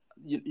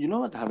you know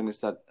what happened is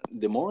that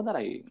the more that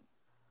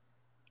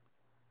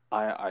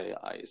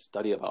I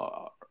study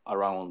about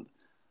around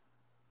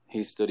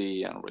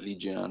history and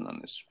religion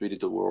and the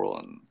spiritual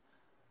world,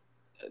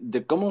 and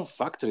the common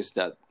factor is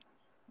that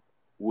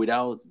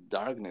without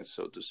darkness,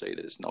 so to say,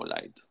 there is no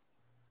light.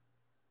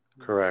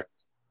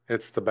 Correct.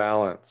 It's the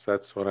balance.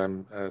 That's what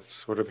I'm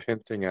sort of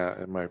hinting at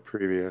in my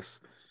previous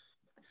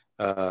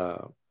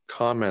uh,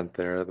 comment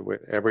there.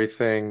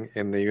 Everything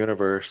in the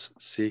universe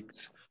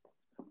seeks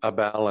a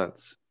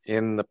balance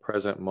in the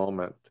present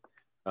moment.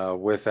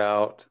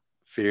 Without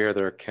fear,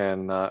 there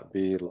cannot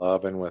be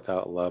love, and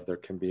without love, there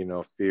can be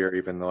no fear,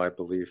 even though I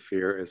believe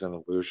fear is an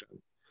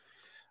illusion.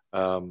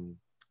 Um,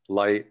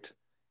 Light,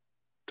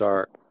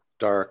 dark,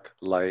 dark,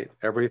 light,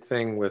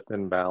 everything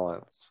within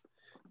balance.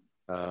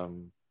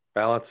 Um,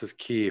 Balance is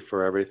key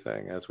for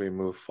everything as we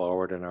move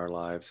forward in our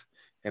lives.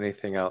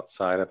 Anything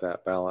outside of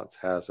that balance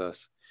has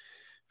us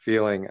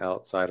feeling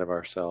outside of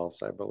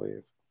ourselves, I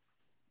believe.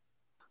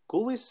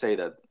 Could we say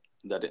that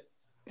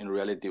in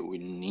reality we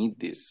need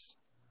this,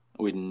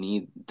 we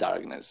need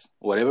darkness,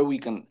 whatever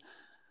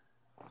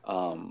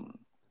um,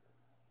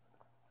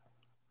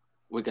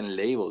 we can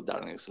label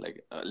darkness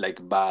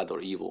like bad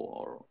or evil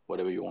or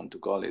whatever you want to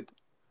call it.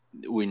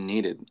 We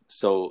need it,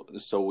 so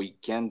we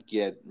can't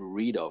get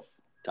rid of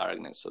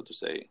darkness, so to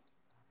say.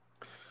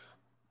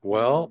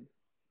 Well,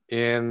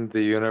 in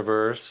the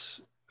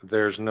universe,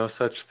 there's no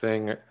such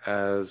thing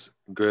as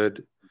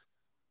good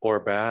or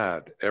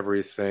bad.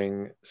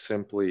 Everything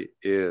simply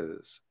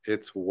is.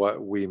 It's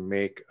what we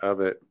make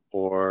of it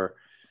or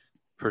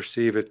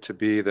perceive it to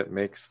be that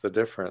makes the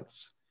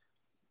difference.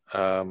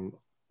 Um,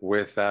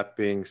 with that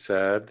being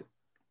said,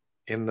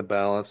 in the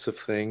balance of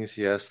things,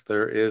 yes,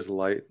 there is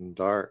light and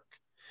dark.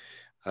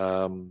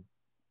 Um,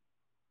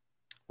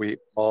 we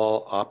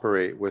all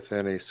operate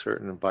within a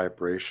certain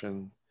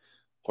vibration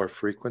or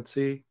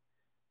frequency.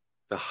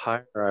 The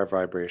higher our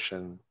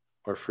vibration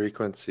or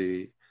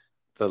frequency,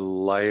 the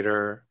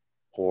lighter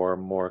or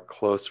more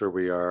closer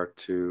we are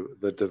to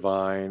the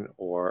divine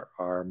or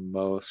our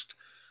most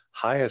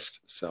highest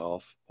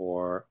self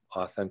or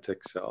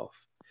authentic self.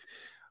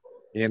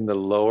 In the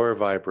lower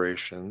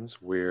vibrations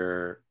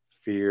where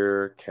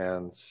fear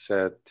can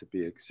said to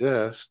be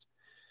exist,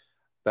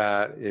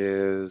 that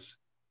is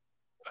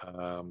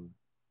um,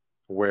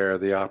 where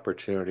the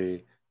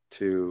opportunity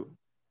to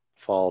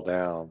fall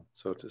down,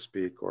 so to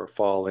speak, or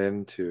fall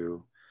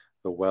into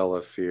the well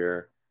of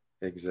fear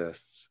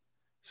exists.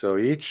 So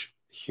each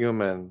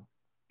human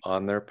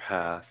on their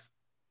path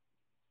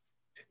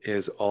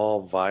is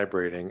all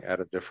vibrating at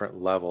a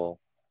different level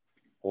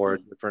or a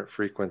Mm. different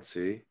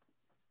frequency,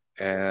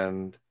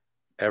 and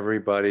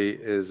everybody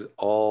is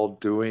all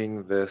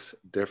doing this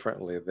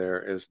differently.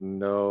 There's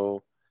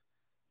no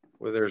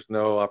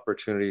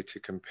opportunity to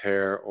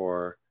compare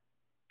or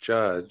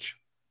judge.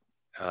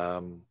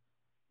 Um,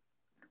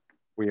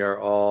 we are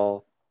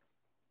all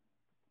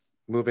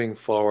moving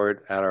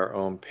forward at our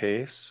own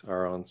pace,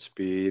 our own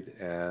speed,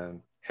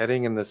 and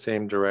heading in the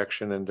same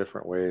direction in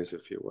different ways,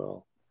 if you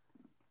will.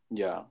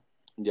 Yeah,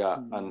 yeah,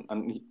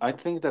 and I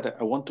think that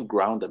I want to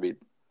ground a bit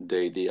the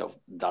idea of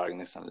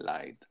darkness and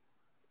light.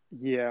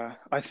 Yeah,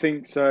 I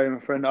think so, my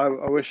friend. I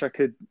wish I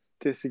could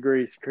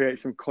disagree to create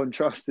some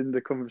contrast in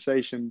the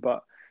conversation,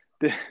 but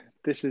th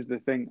this is the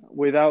thing.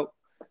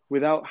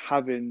 Without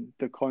having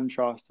the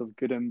contrast of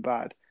good and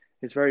bad,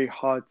 it's very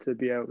hard to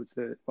be able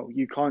to, well,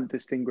 you can't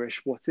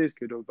distinguish what is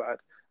good or bad,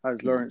 as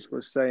Mm. Lawrence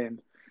was saying.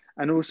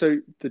 And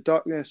also the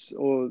darkness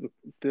or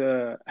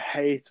the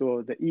hate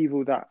or the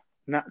evil that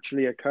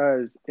naturally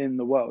occurs in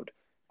the world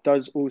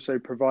does also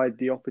provide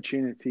the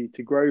opportunity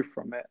to grow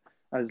from it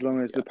as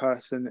long as Yeah, the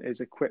person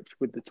is equipped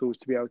with the tools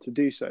to be able to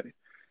do so.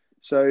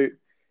 So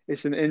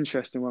it's an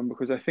interesting one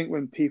because I think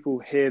when people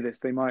hear this,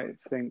 they might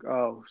think,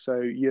 oh, so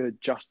you're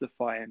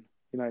justifying,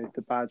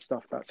 the bad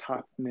stuff that's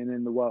happening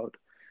in the world.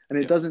 And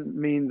it yeah, doesn't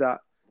mean that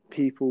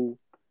people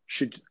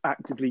should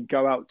actively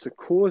go out to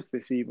cause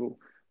this evil,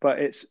 but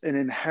it's an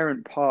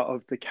inherent part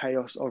of the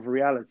chaos of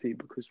reality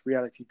because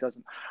reality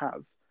doesn't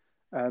have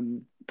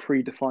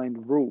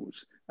predefined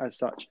rules as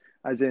such,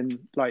 as in,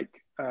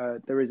 like,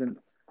 there isn't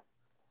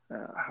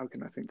how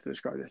can I think to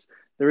describe this?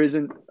 There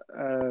isn't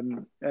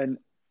an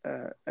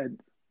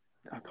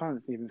I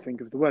can't even think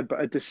of the word,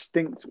 but a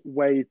distinct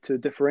way to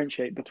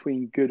differentiate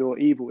between good or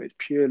evil. It's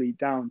purely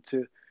down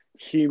to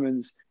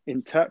humans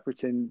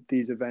interpreting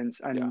these events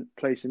yeah. and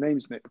placing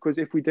names in it. Because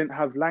if we didn't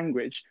have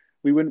language,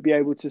 we wouldn't be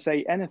able to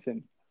say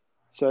anything.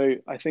 So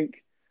I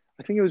think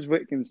it was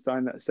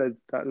Wittgenstein that said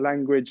that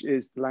language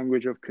is the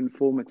language of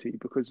conformity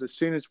because as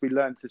soon as we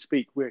learn to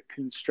speak, we're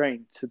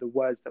constrained to the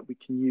words that we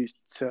can use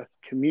to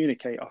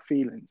communicate our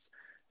feelings.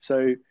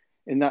 So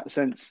in that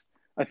sense,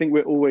 I think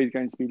we're always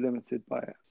going to be limited by it.